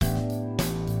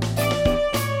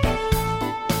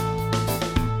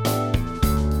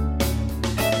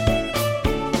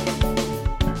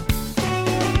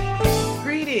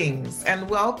and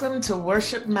welcome to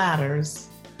Worship Matters,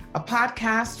 a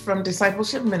podcast from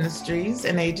Discipleship Ministries,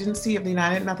 an agency of the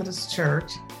United Methodist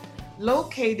Church,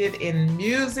 located in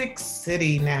Music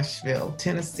City, Nashville,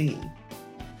 Tennessee.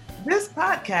 This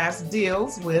podcast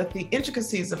deals with the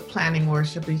intricacies of planning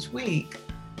worship each week.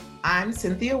 I'm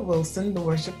Cynthia Wilson, the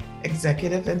Worship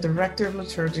Executive and Director of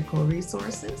Liturgical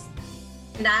Resources.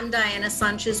 And I'm Diana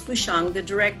Sanchez-Bouchon, the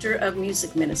Director of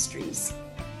Music Ministries.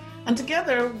 And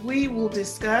together we will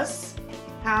discuss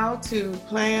how to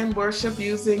plan worship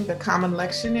using the Common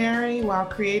Lectionary while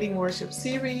creating worship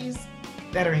series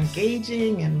that are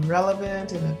engaging and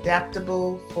relevant and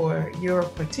adaptable for your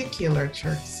particular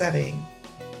church setting.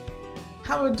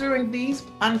 However, during these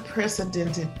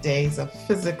unprecedented days of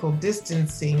physical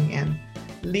distancing and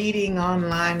leading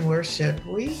online worship,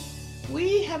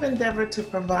 we have endeavored to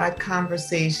provide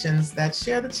conversations that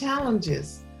share the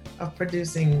challenges of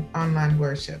producing online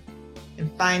worship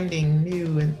and finding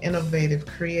new and innovative,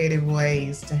 creative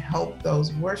ways to help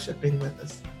those worshiping with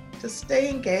us to stay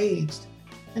engaged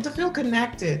and to feel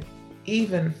connected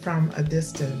even from a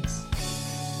distance.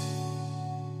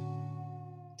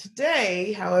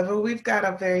 Today, however, we've got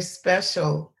a very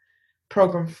special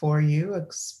program for you, a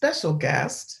special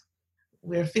guest.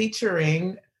 We're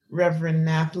featuring Reverend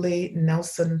Nathalie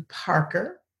Nelson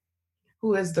Parker,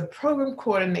 who is the program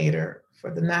coordinator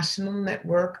for the National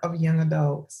Network of Young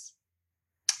Adults.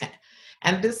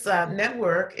 And this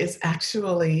network is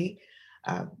actually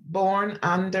born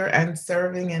under and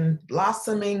serving and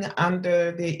blossoming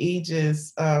under the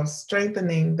aegis of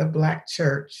strengthening the Black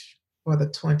church for the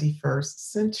 21st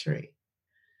century.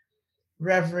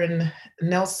 Reverend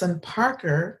Nelson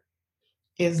Parker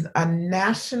is a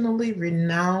nationally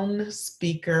renowned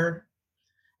speaker,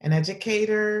 an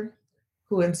educator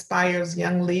who inspires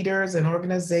young leaders and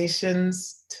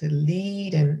organizations to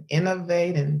lead and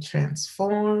innovate and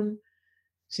transform.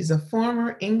 She's a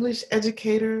former English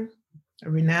educator, a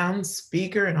renowned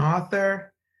speaker and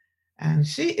author, and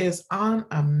she is on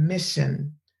a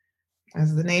mission.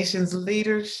 As the nation's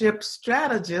leadership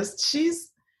strategist,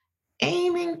 she's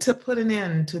aiming to put an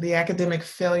end to the academic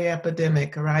failure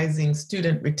epidemic, rising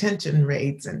student retention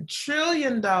rates, and $1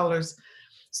 trillion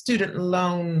student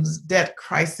loans debt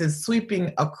crisis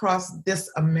sweeping across this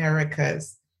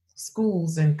America's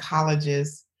schools and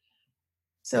colleges.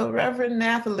 So Reverend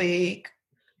Nathalie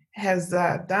has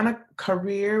done a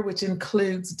career which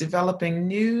includes developing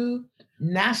new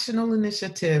national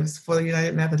initiatives for the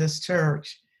United Methodist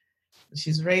Church.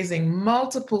 She's raising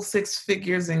multiple six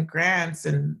figures in grants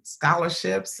and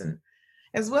scholarships, and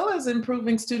as well as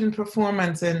improving student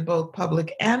performance in both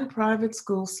public and private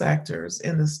school sectors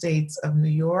in the states of New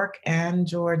York and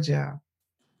Georgia.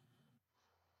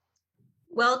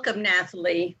 Welcome,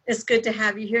 Nathalie. It's good to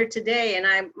have you here today.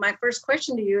 And my first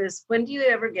question to you is, when do you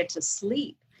ever get to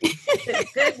sleep?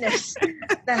 Goodness,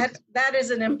 that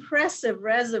is an impressive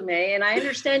resume. And I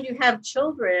understand you have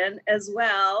children as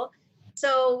well.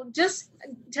 So just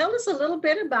tell us a little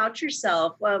bit about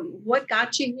yourself. What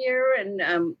got you here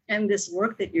and this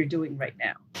work that you're doing right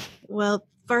now? Well,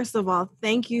 first of all,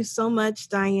 thank you so much,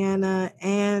 Diana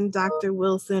and Dr.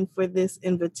 Wilson, for this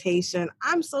invitation.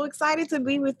 I'm so excited to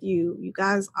be with you. You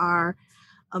guys are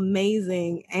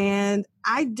amazing. And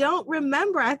I don't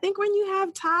remember. I think when you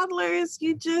have toddlers,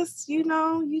 you just,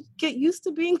 you get used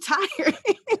to being tired.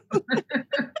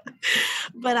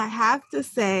 But I have to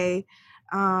say,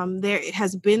 there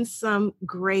has been some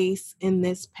grace in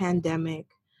this pandemic.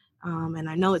 And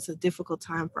I know it's a difficult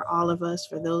time for all of us,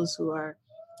 for those who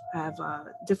have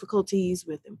difficulties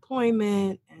with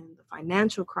employment and the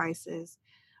financial crisis.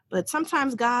 But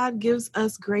sometimes God gives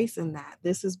us grace in that.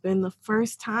 This has been the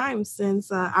first time since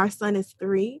our son is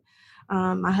 3.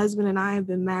 My husband and I have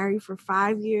been married for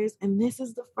 5 years, and this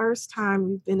is the first time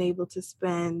we've been able to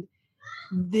spend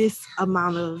this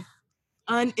amount of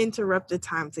uninterrupted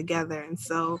time together. And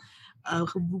so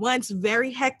once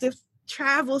very hectic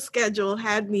travel schedule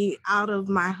had me out of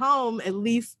my home at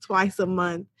least twice a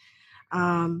month,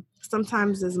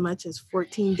 sometimes as much as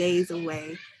 14 days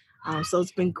away. So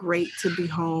it's been great to be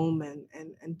home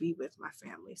and be with my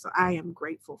family. So I am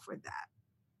grateful for that.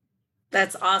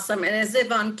 That's awesome. And as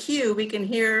if on cue, we can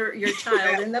hear your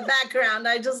child in the background.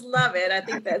 I just love it. I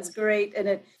think that's great.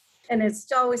 And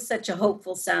it's always such a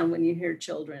hopeful sound when you hear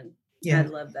children. Yeah. I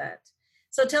love that.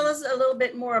 So tell us a little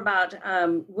bit more about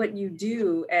what you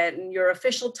do and your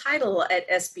official title at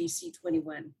SBC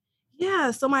 21.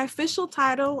 Yeah, so my official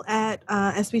title at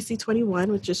SBC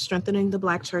 21, which is Strengthening the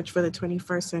Black Church for the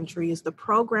 21st Century, is the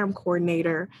program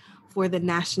coordinator for the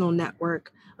National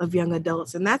Network of Young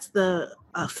Adults. And that's the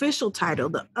official title.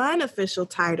 The unofficial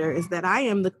title is that I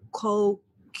am the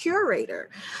curator,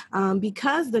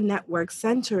 because the network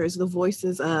centers the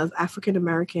voices of African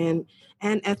American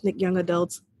and ethnic young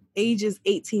adults ages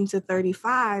 18 to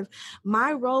 35.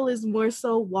 My role is more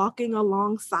so walking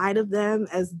alongside of them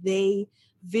as they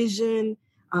vision,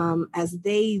 as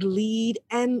they lead,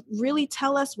 and really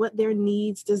tell us what their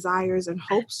needs, desires, and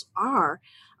hopes are,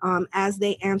 as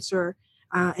they answer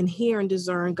and hear and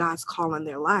discern God's call on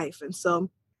their life. And so,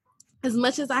 as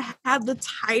much as I have the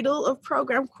title of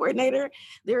program coordinator,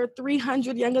 there are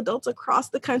 300 young adults across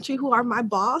the country who are my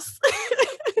boss.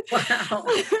 Wow.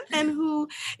 And who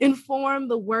inform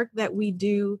the work that we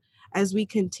do as we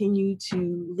continue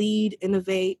to lead,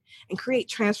 innovate, and create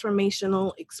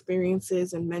transformational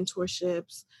experiences and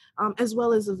mentorships, as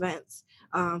well as events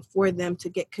for them to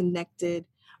get connected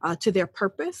to their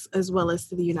purpose, as well as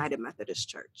to the United Methodist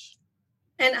Church.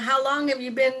 And how long have you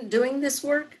been doing this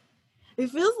work? It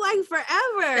feels like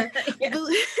forever.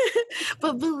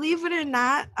 But believe it or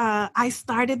not, I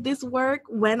started this work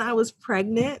when I was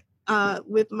pregnant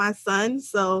with my son.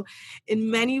 So in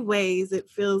many ways, it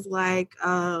feels like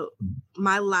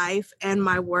my life and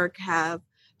my work have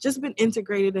just been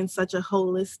integrated in such a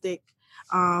holistic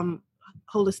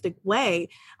way.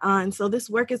 And so this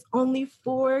work is only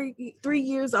 3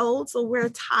 years old. So we're a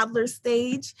toddler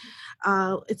stage.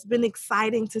 It's been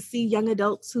exciting to see young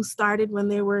adults who started when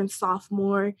they were in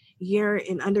sophomore year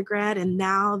in undergrad, and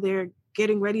now they're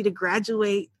getting ready to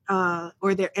graduate,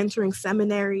 or they're entering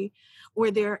seminary,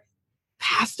 or they're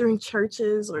pastoring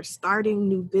churches or starting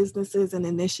new businesses and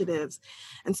initiatives.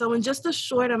 And so in just a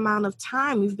short amount of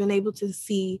time, we've been able to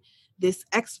see this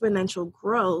exponential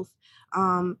growth,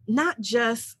 not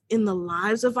just in the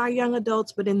lives of our young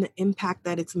adults, but in the impact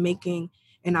that it's making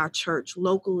in our church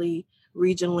locally,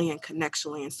 regionally, and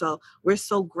connectionally. And so we're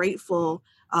so grateful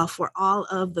for all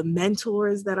of the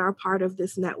mentors that are part of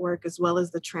this network, as well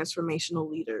as the transformational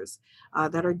leaders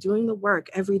that are doing the work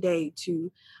every day to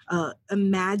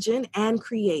imagine and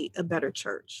create a better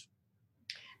church.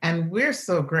 And we're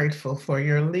so grateful for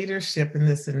your leadership in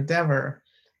this endeavor.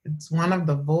 It's one of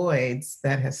the voids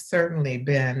that has certainly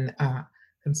been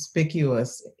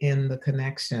conspicuous in the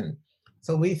connection.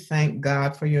 So we thank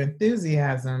God for your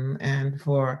enthusiasm and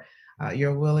for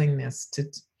your willingness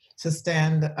to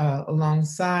stand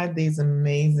alongside these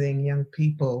amazing young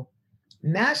people.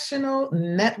 National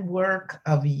Network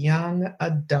of Young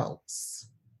Adults.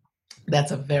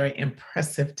 That's a very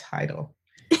impressive title.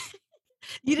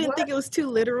 You didn't think it was too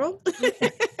literal?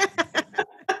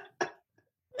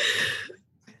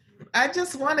 I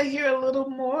just want to hear a little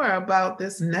more about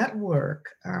this network.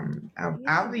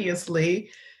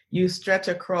 Obviously, you stretch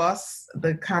across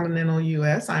the continental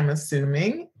U.S., I'm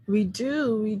assuming. We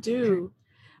do.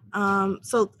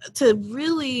 So to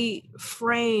really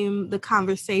frame the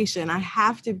conversation, I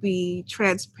have to be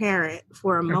transparent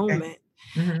for a moment.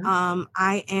 Mm-hmm.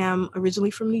 I am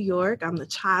originally from New York. I'm the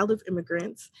child of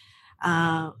immigrants.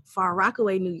 Far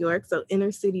Rockaway, New York, so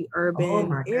inner city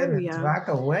urban area. Goodness,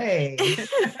 Rockaway.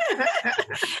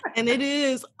 And it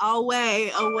is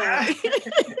away.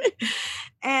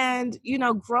 And,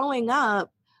 growing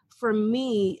up, for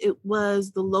me, it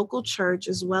was the local church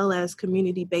as well as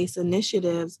community-based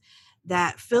initiatives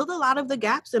that filled a lot of the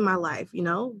gaps in my life.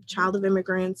 Child of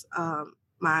immigrants,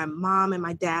 my mom and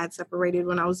my dad separated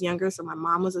when I was younger, so my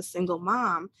mom was a single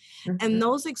mom. Mm-hmm. And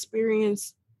those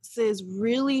experiences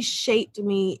really shaped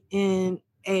me in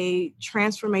a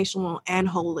transformational and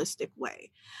holistic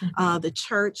way. Mm-hmm. The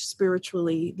church,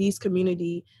 spiritually, these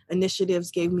community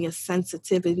initiatives gave me a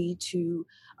sensitivity to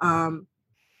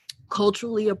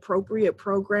culturally appropriate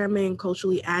programming,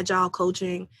 culturally agile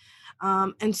coaching.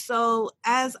 And so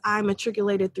as I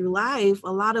matriculated through life,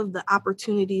 a lot of the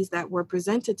opportunities that were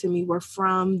presented to me were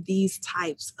from these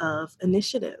types of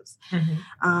initiatives.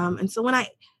 Mm-hmm. And so when I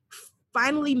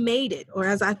finally made it, or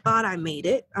as I thought I made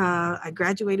it, I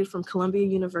graduated from Columbia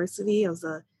University. I was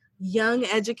a young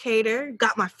educator,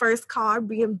 got my first car,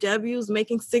 BMW, was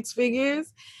making 6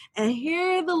 figures. And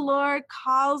here the Lord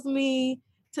calls me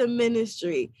to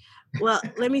ministry. Well,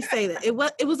 let me say that it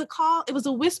was a call. It was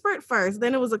a whisper at first,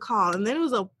 then it was a call, and then it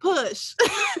was a push.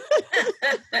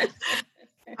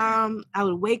 I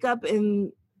would wake up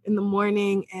in the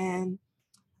morning, and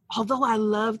although I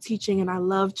love teaching and I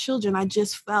love children, I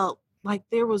just felt like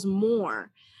there was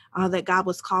more that God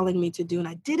was calling me to do, and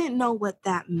I didn't know what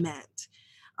that meant.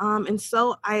 And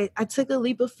so I took a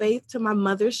leap of faith to my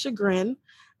mother's chagrin,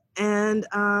 and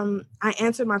I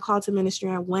answered my call to ministry.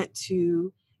 I went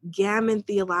to Gammon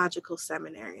Theological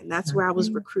Seminary, and that's where I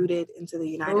was recruited into the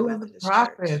United Methodist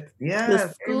Church. Yes,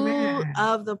 the School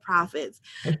of the Prophets.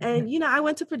 And I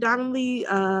went to predominantly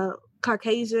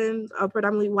Caucasian,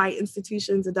 predominantly white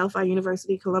institutions, Adelphi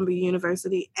University, Columbia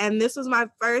University. And this was my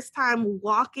first time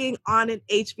walking on an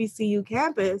HBCU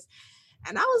campus.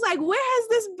 And I was like, where has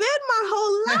this been my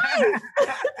whole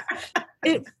life?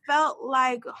 It felt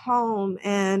like home.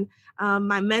 And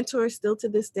my mentor still to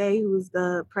this day, who is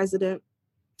the president,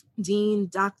 Dean,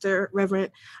 Dr.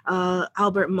 Reverend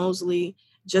Albert Mosley,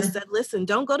 just said, listen,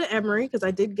 don't go to Emory, because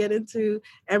I did get into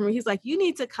Emory. He's like, you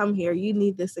need to come here. You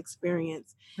need this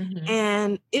experience.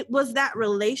 And it was that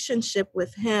relationship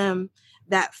with him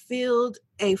that filled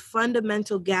a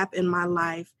fundamental gap in my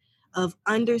life of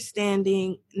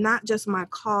understanding not just my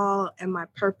call and my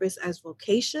purpose as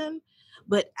vocation,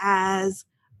 but as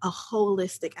a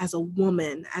holistic, as a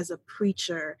woman, as a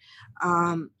preacher.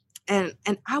 And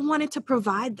I wanted to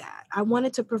provide that. I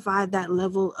wanted to provide that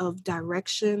level of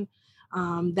direction,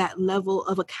 that level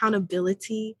of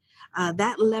accountability,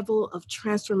 that level of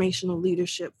transformational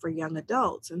leadership for young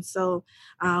adults. And so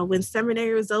when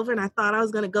seminary was over and I thought I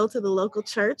was going to go to the local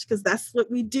church, because that's what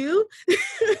we do,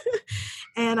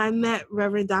 and I met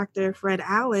Reverend Dr. Fred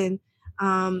Allen.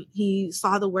 He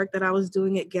saw the work that I was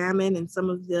doing at Gammon and some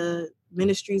of the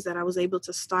ministries that I was able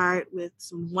to start with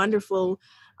some wonderful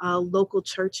local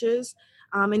churches.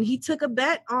 And he took a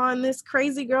bet on this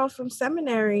crazy girl from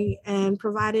seminary and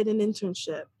provided an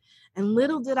internship. And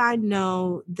little did I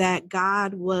know that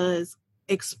God was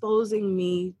exposing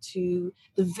me to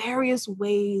the various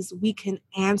ways we can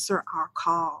answer our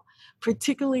call,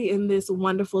 particularly in this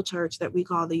wonderful church that we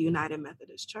call the United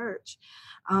Methodist Church.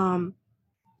 And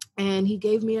he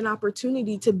gave me an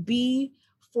opportunity to be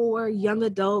for young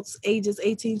adults ages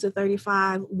 18 to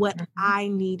 35 what I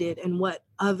needed and what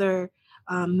other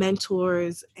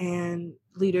mentors and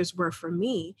leaders were for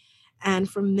me. And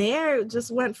from there, it just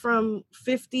went from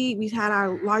 50. We had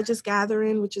our largest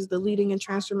gathering, which is the Leading in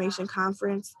Transformation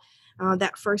Conference.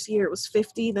 That first year it was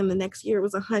 50. Then the next year it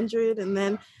was 100. And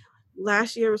then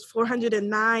last year it was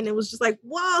 409. It was just like,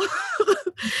 whoa,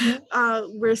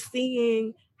 we're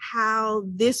seeing how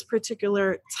this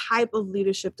particular type of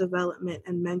leadership development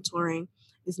and mentoring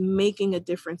is making a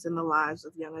difference in the lives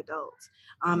of young adults.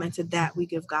 And to that, we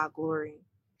give God glory.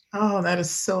 Oh, that is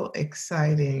so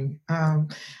exciting.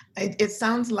 It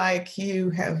sounds like you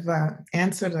have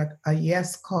answered a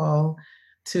yes call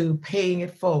to paying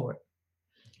it forward.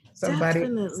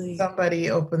 Somebody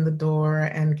opened the door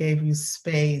and gave you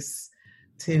space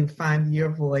to find your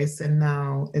voice. And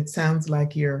now it sounds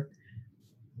like you're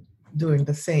doing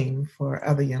the same for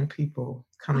other young people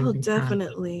coming behind.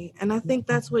 Definitely. And I think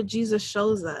that's what Jesus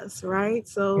shows us, right?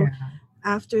 So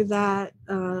after that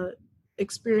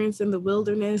experience in the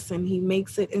wilderness, and he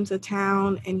makes it into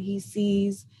town, and he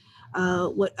sees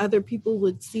what other people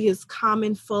would see as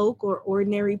common folk or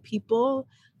ordinary people,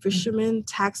 fishermen,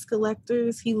 tax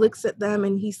collectors. He looks at them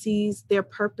and he sees their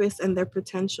purpose and their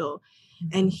potential.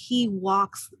 And he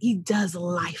does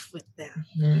life with them.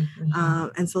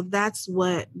 And so that's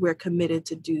what we're committed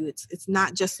to do. It's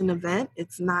not just an event.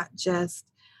 It's not just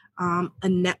a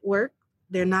network.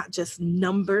 They're not just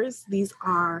numbers. These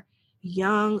are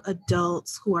young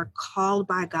adults who are called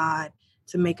by God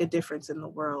to make a difference in the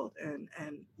world. And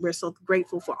we're so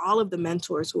grateful for all of the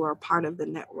mentors who are part of the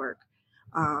network,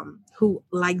 who,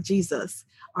 like Jesus,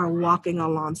 are walking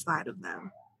alongside of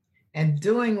them. And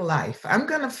doing life. I'm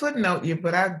going to footnote you,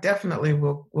 but I definitely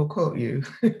will quote you.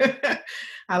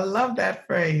 I love that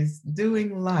phrase,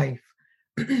 doing life.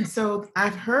 So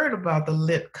I've heard about the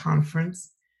LIT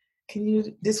conference. Can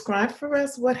you describe for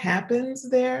us what happens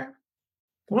there?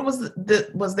 What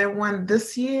was there one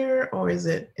this year, or is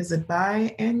it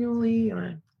biannually,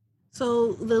 or?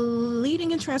 So the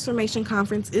Leading in Transformation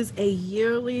Conference is a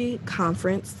yearly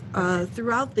conference.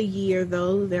 Throughout the year,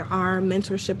 though, there are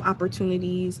mentorship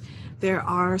opportunities. There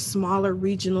are smaller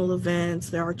regional events.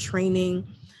 There are training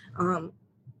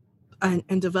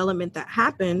and development that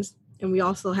happens. And we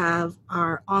also have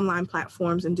our online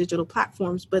platforms and digital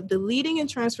platforms. But the Leading in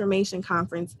Transformation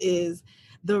Conference is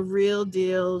the real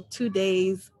deal, 2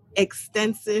 days,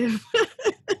 extensive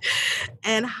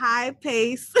and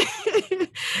high-paced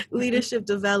leadership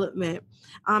development.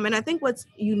 And I think what's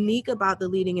unique about the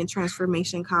Leading in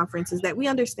Transformation Conference is that we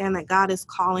understand that God is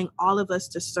calling all of us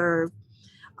to serve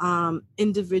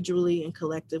individually and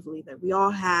collectively, that we all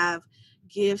have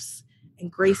gifts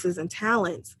and graces and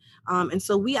talents. And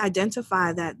so we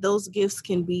identify that those gifts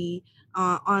can be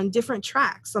on different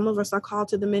tracks. Some of us are called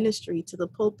to the ministry, to the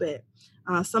pulpit.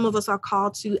 Some of us are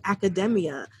called to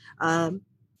academia,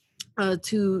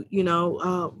 to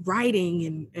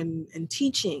writing and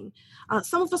teaching.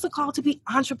 Some of us are called to be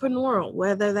entrepreneurial,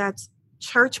 whether that's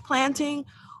church planting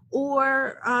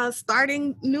or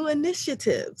starting new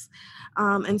initiatives.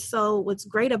 And so what's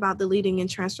great about the Leading in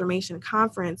Transformation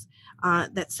Conference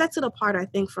that sets it apart, I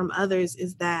think, from others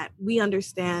is that we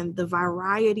understand the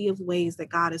variety of ways that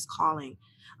God is calling.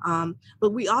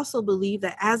 But we also believe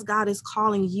that as God is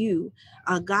calling you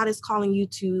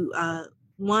to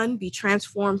one, be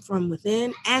transformed from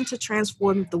within and to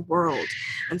transform the world.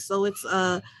 And so it's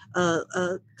a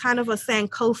kind of a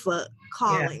Sankofa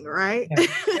calling, right?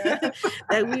 Yeah.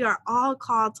 That we are all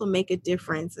called to make a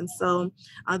difference. And so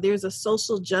there's a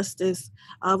social justice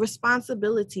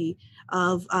responsibility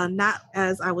of not,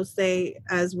 as I would say,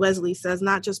 as Wesley says,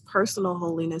 not just personal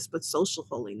holiness, but social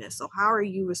holiness. So how are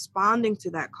you responding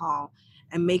to that call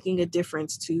and making a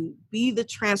difference to be the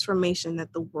transformation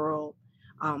that the world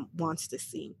wants to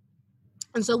see?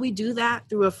 And so we do that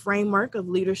through a framework of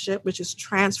leadership, which is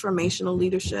transformational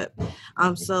leadership.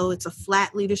 So it's a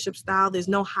flat leadership style. There's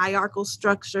no hierarchical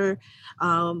structure.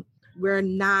 We're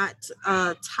not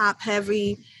top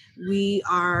heavy. We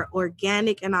are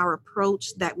organic in our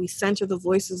approach, that we center the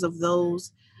voices of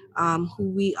those who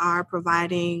we are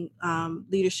providing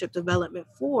leadership development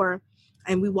for,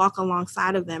 and we walk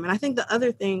alongside of them. And I think the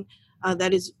other thing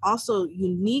that is also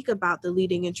unique about the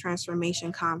Leading in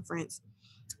Transformation Conference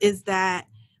is that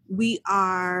we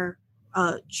are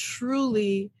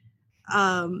truly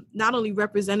not only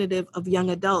representative of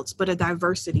young adults, but a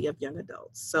diversity of young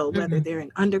adults. So whether they're in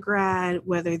undergrad,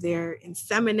 whether they're in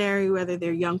seminary, whether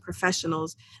they're young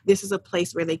professionals, this is a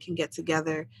place where they can get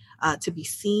together to be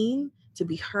seen, to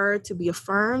be heard, to be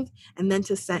affirmed, and then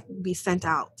to be sent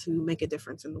out to make a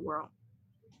difference in the world.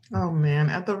 Oh, man.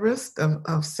 At the risk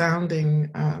of sounding,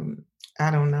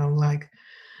 I don't know, like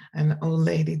an old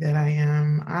lady that I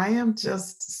am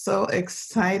just so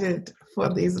excited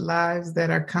for these lives that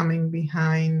are coming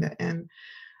behind. And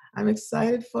I'm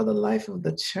excited for the life of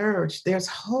the church. There's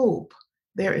hope.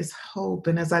 There is hope.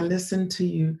 And as I listen to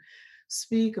you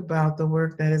speak about the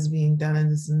work that is being done in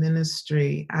this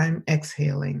ministry, I'm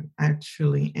exhaling. I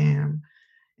truly am.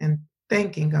 And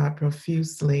thanking God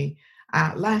profusely.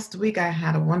 Last week, I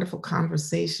had a wonderful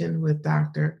conversation with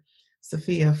Dr.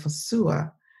 Sophia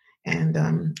Fasua. And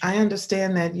I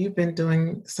understand that you've been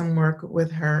doing some work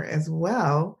with her as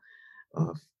well,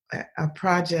 a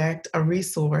project, a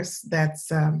resource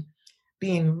that's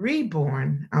being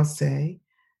reborn, I'll say,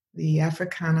 the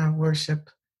Africana Worship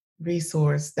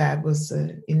resource that was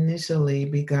initially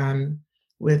begun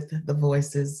with the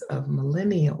voices of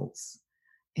millennials.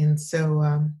 And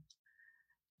so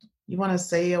you want to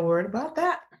say a word about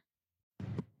that?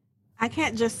 I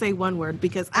can't just say one word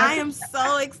because I am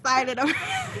so excited. I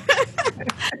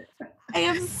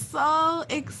am so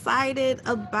excited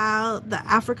about the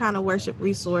Africana Worship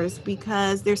resource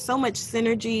because there's so much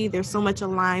synergy, there's so much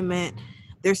alignment,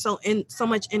 there's so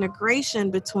much integration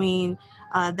between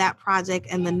that project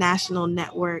and the national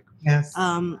network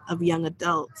of young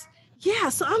adults. Yeah,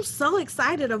 so I'm so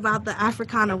excited about the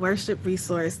Africana Worship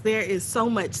resource. There is so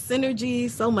much synergy,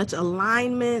 so much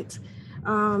alignment,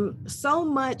 so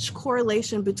much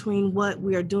correlation between what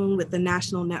we are doing with the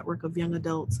National Network of Young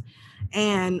Adults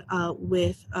and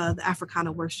with the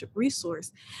Africana Worship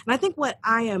resource. And I think what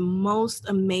I am most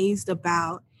amazed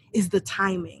about is the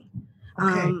timing.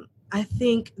 Okay. I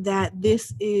think that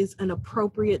this is an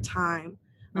appropriate time,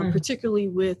 particularly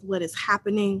with what is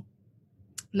happening,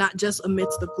 not just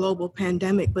amidst the global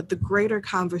pandemic, but the greater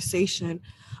conversation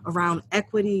around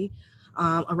equity,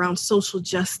 around social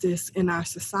justice in our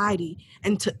society,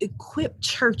 and to equip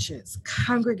churches,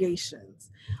 congregations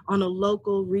on a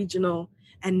local, regional,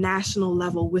 and national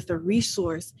level with a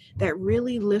resource that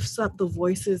really lifts up the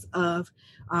voices of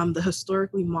the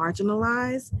historically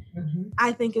marginalized,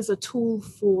 I think is a tool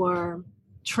for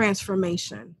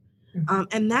transformation.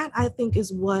 And that, I think,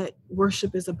 is what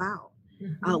worship is about.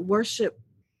 Worship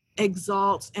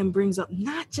exalts and brings up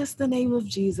not just the name of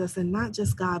Jesus and not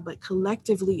just God, but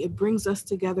collectively it brings us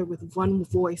together with one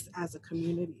voice as a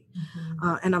community.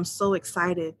 And I'm so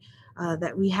excited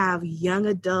that we have young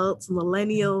adults,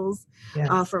 millennials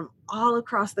from all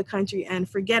across the country. And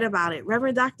forget about it,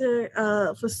 Reverend Dr.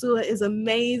 Fasua is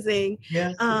amazing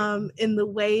in the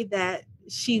way that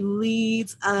she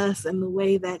leads us and the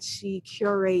way that she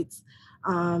curates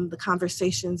the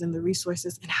conversations and the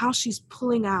resources and how she's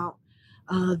pulling out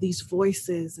these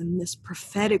voices and this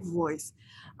prophetic voice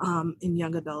in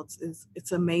young adults.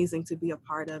 It's amazing to be a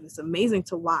part of. It's amazing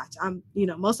to watch. I'm,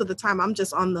 most of the time I'm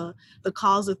just on the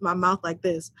calls with my mouth like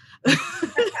this.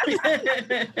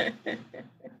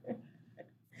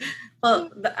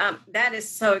 Well, that is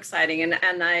so exciting.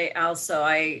 And I also,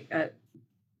 I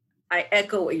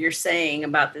echo what you're saying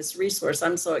about this resource.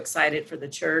 I'm so excited for the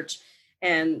church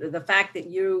And the fact that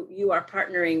you are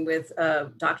partnering with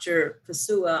Dr.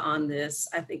 Pasua on this,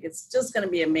 I think it's just going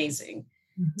to be amazing.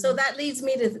 Mm-hmm. So that leads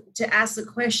me to ask the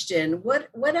question,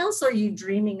 what else are you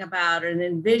dreaming about and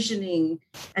envisioning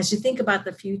as you think about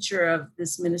the future of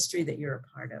this ministry that you're a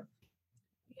part of?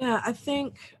 Yeah, I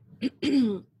think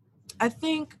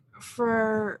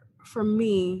for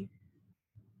me,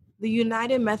 the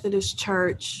United Methodist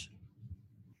Church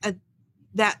at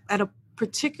a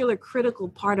particular critical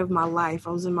part of my life,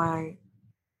 I was in my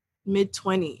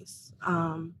mid-20s,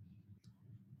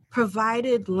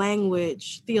 provided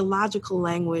language, theological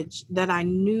language that I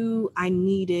knew I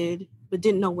needed, but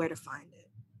didn't know where to find it.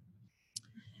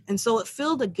 And so it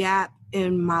filled a gap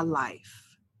in my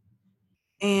life.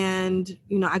 And,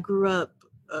 I grew up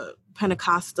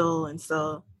Pentecostal, and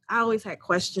so I always had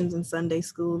questions in Sunday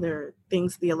school. There are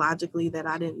things theologically that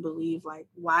I didn't believe, like,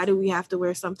 why do we have to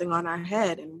wear something on our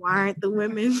head? And why aren't the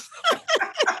women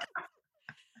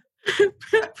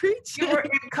preaching? You were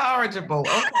incorrigible.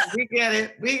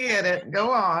 Okay, we get it. Go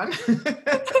on.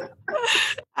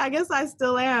 I guess I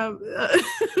still am.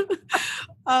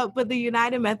 But the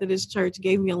United Methodist Church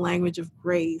gave me a language of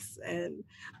grace, and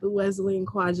the Wesleyan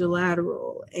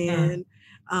Quadrilateral, and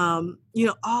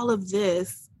all of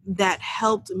this that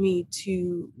helped me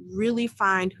to really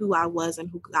find who I was and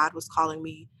who God was calling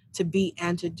me to be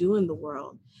and to do in the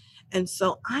world. And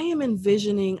so I am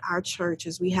envisioning our church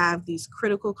as we have these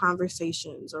critical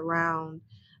conversations around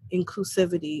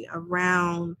inclusivity,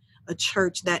 around a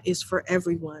church that is for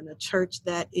everyone, a church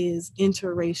that is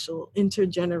interracial,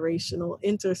 intergenerational,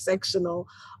 intersectional,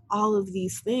 all of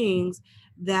these things,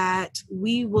 that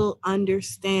we will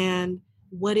understand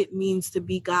what it means to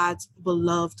be God's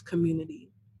beloved community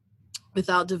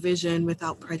without division,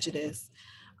 without prejudice.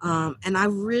 And I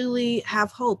really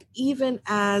have hope, even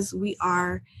as we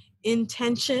are in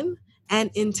tension and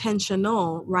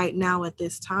intentional right now at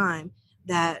this time,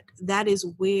 that is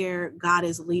where God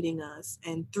is leading us.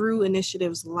 And through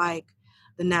initiatives like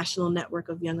the National Network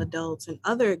of Young Adults and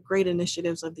other great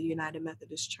initiatives of the United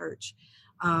Methodist Church,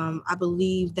 I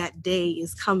believe that day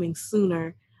is coming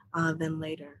sooner than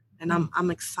later. And I'm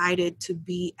excited to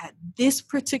be at this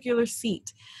particular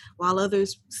seat. While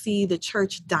others see the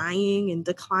church dying and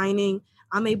declining,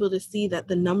 I'm able to see that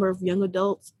the number of young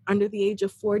adults under the age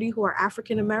of 40 who are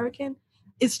African American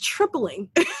is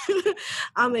tripling.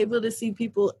 I'm able to see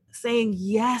people saying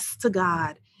yes to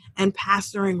God and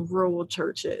pastoring rural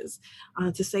churches,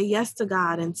 to say yes to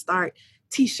God and start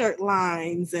T-shirt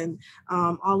lines and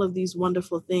all of these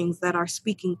wonderful things that are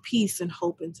speaking peace and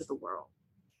hope into the world.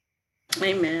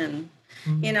 Amen.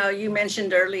 Mm-hmm. You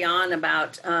mentioned early on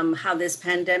about how this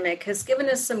pandemic has given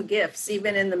us some gifts,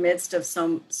 even in the midst of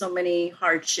so many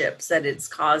hardships that it's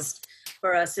caused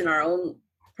for us in our own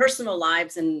personal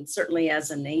lives and certainly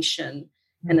as a nation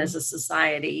and as a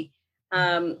society.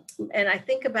 And I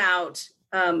think about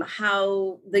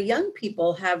how the young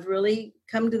people have really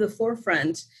come to the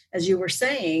forefront, as you were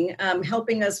saying,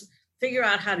 helping us figure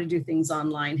out how to do things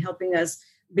online, helping us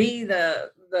be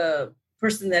the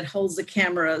person that holds the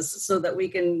cameras so that we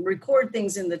can record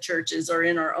things in the churches or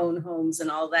in our own homes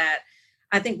and all that.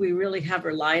 I think we really have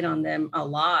relied on them a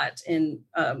lot in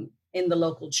the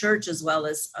local church as well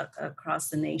as across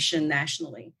the nation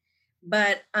nationally.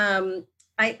 But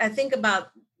I think about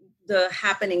the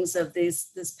happenings of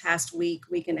this past week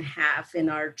and a half in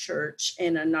our church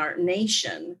and in our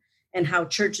nation and how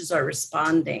churches are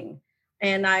responding.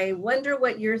 And I wonder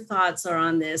what your thoughts are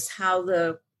on this,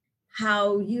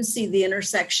 how you see the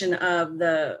intersection of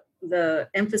the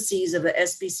emphases of the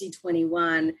SBC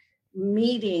 21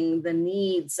 meeting the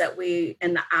needs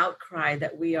and the outcry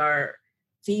that we are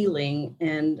feeling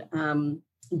and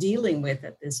dealing with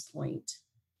at this point.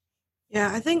 Yeah,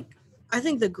 I think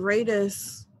the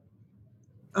greatest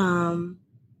and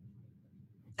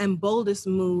boldest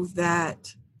move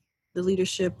that the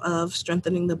leadership of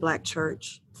Strengthening the Black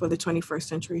Church for the 21st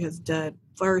Century has done,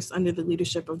 first under the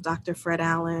leadership of Dr. Fred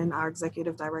Allen, our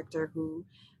executive director who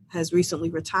has recently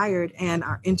retired, and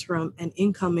our interim and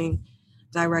incoming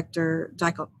director,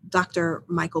 Dr.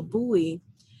 Michael Bowie,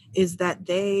 is that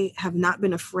they have not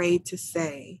been afraid to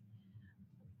say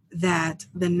that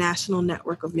the National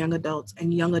Network of Young Adults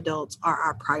and young adults are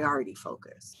our priority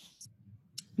focus.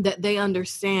 That they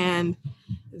understand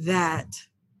that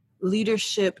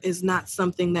leadership is not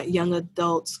something that young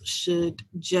adults should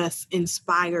just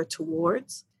inspire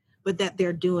towards, but that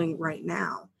they're doing right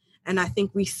now. And I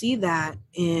think we see that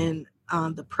in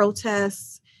the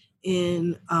protests,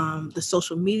 in the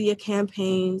social media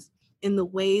campaigns, in the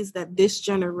ways that this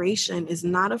generation is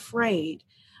not afraid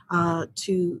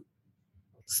to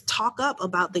talk up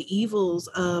about the evils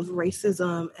of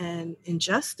racism and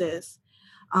injustice,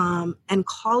 and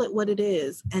call it what it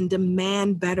is and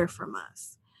demand better from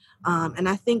us. And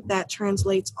I think that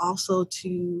translates also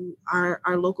to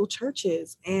our local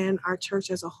churches and our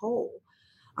church as a whole.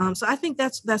 So I think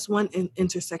that's one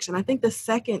intersection. I think the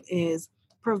second is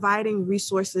providing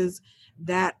resources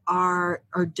that are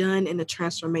done in a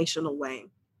transformational way.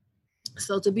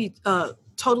 So to be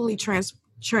totally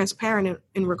transparent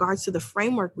in regards to the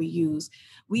framework we use,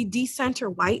 we decenter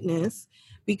whiteness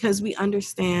because we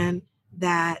understand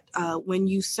that when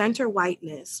you center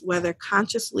whiteness, whether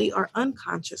consciously or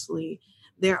unconsciously,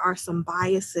 there are some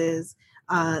biases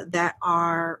that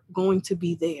are going to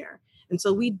be there. And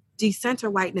so we decenter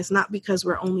whiteness not because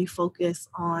we're only focused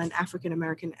on African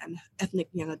American and ethnic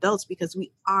young adults, because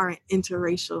we are an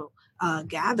interracial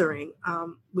gathering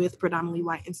with predominantly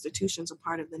white institutions, a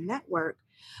part of the network,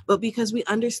 but because we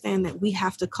understand that we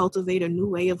have to cultivate a new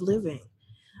way of living.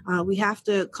 We have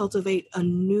to cultivate a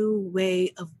new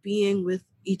way of being with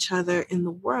each other in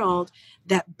the world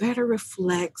that better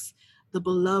reflects the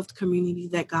beloved community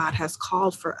that God has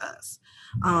called for us.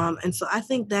 And so I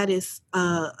think that is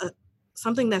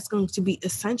something that's going to be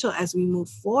essential as we move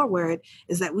forward,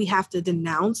 is that we have to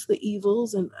denounce the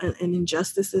evils and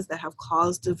injustices that have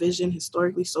caused division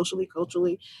historically, socially,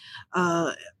 culturally,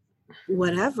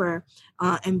 whatever,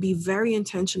 and be very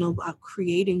intentional about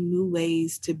creating new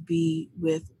ways to be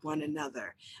with one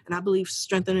another. And I believe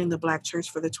strengthening the Black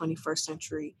church for the 21st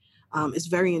century is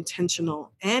very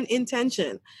intentional and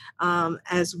intention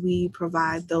as we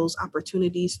provide those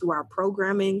opportunities through our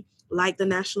programming, like the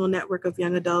National Network of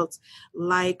Young Adults,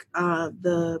 like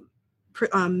the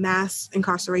Mass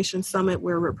Incarceration Summit,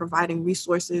 where we're providing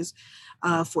resources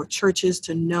for churches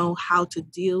to know how to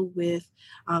deal with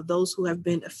those who have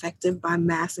been affected by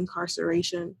mass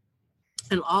incarceration,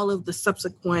 and all of the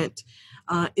subsequent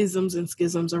isms and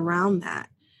schisms around that.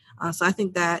 So I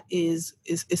think that is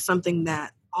something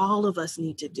that all of us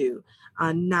need to do,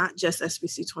 not just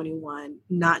SBC 21,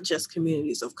 not just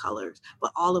communities of colors,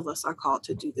 but all of us are called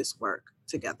to do this work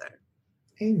together.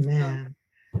 Amen.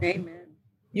 Amen.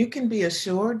 You can be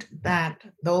assured that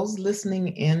those listening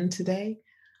in today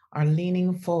are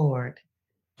leaning forward.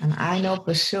 And I know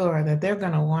for sure that they're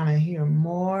going to want to hear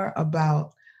more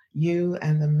about you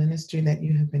and the ministry that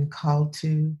you have been called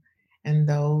to, and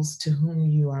those to whom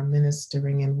you are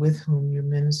ministering and with whom you're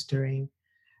ministering.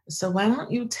 So why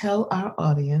don't you tell our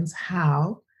audience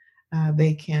how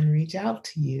they can reach out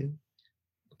to you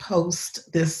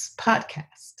post this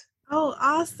podcast? Oh,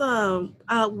 awesome.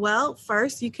 Well,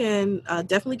 first, you can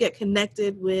definitely get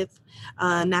connected with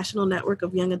National Network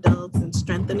of Young Adults and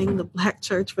Strengthening the Black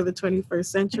Church for the 21st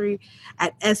Century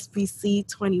at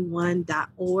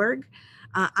sbc21.org.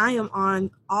 I am on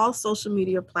all social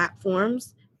media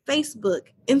platforms, Facebook,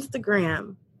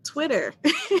 Instagram, Twitter,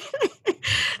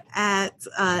 at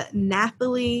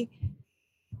Nathalie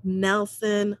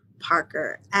Nelson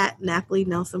Parker, at Nathalie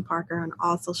Nelson Parker on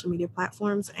all social media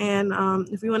platforms. And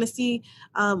if you want to see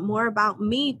more about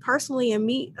me personally and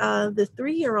meet the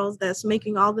 3-year-olds that's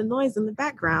making all the noise in the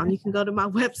background, you can go to my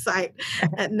website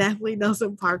at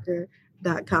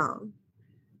nathalienelsonparker.com.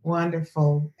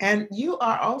 Wonderful. And you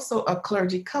are also a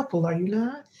clergy couple, are you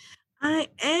not? I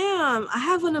am. I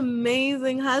have an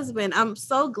amazing husband. I'm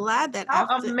so glad that How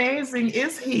amazing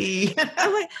is he?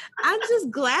 I'm just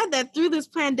glad that through this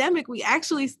pandemic, we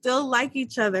actually still like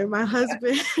each other. My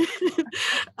husband,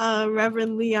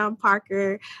 Reverend Leon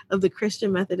Parker of the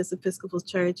Christian Methodist Episcopal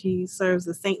Church. He serves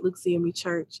the St. Luke CME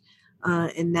Church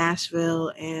in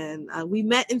Nashville. And we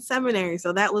met in seminary.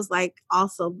 So that was like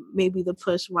also maybe the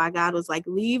push why God was like,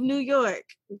 leave New York,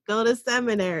 go to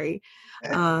seminary.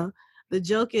 The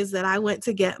joke is that I went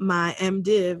to get my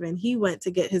MDiv and he went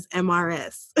to get his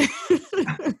MRS.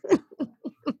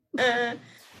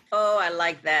 Oh, I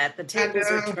like that. The tables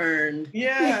are turned.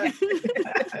 Yeah.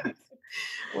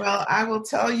 Well, I will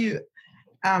tell you,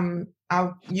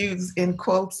 I'll use in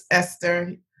quotes,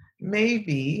 Esther,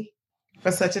 maybe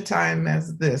for such a time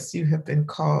as this, you have been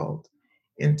called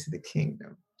into the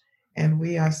kingdom. And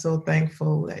we are so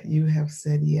thankful that you have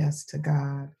said yes to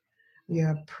God. We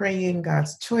are praying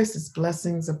God's choicest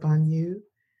blessings upon you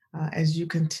as you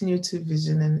continue to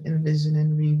vision and envision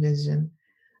and revision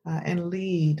and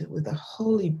lead with a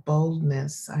holy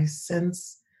boldness. I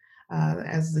sense,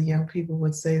 as the young people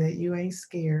would say, that you ain't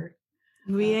scared.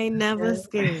 We ain't never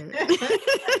scared.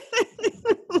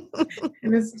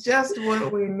 And it's just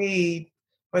what we need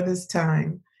for this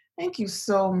time. Thank you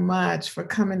so much for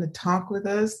coming to talk with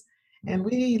us. And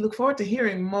we look forward to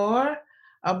hearing more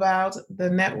about the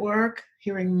network,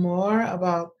 hearing more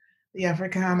about the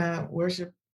Africana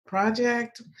Worship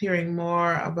Project, hearing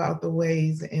more about the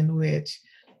ways in which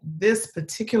this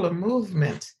particular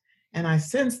movement And I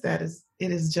sense that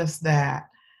it is just that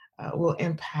will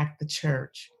impact the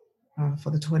church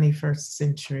for the 21st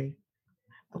century.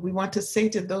 We want to say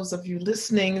to those of you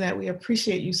listening that we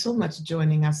appreciate you so much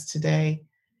joining us today.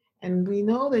 And we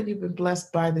know that you've been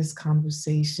blessed by this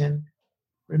conversation.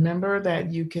 Remember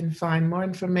that you can find more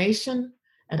information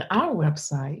at our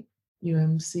website,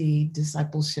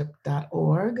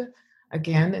 umcdiscipleship.org.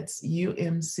 Again, it's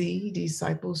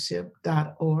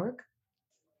umcdiscipleship.org.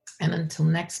 And until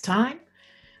next time,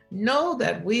 know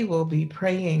that we will be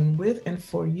praying with and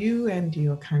for you and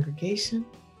your congregation.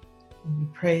 And we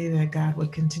pray that God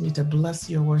would continue to bless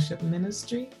your worship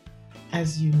ministry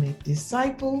as you make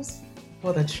disciples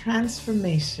for the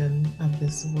transformation of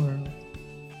this world.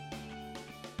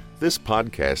 This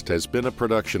podcast has been a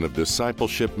production of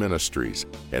Discipleship Ministries,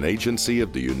 an agency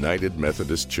of the United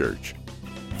Methodist Church.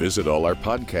 Visit all our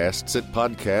podcasts at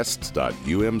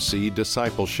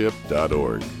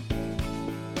podcasts.umcdiscipleship.org.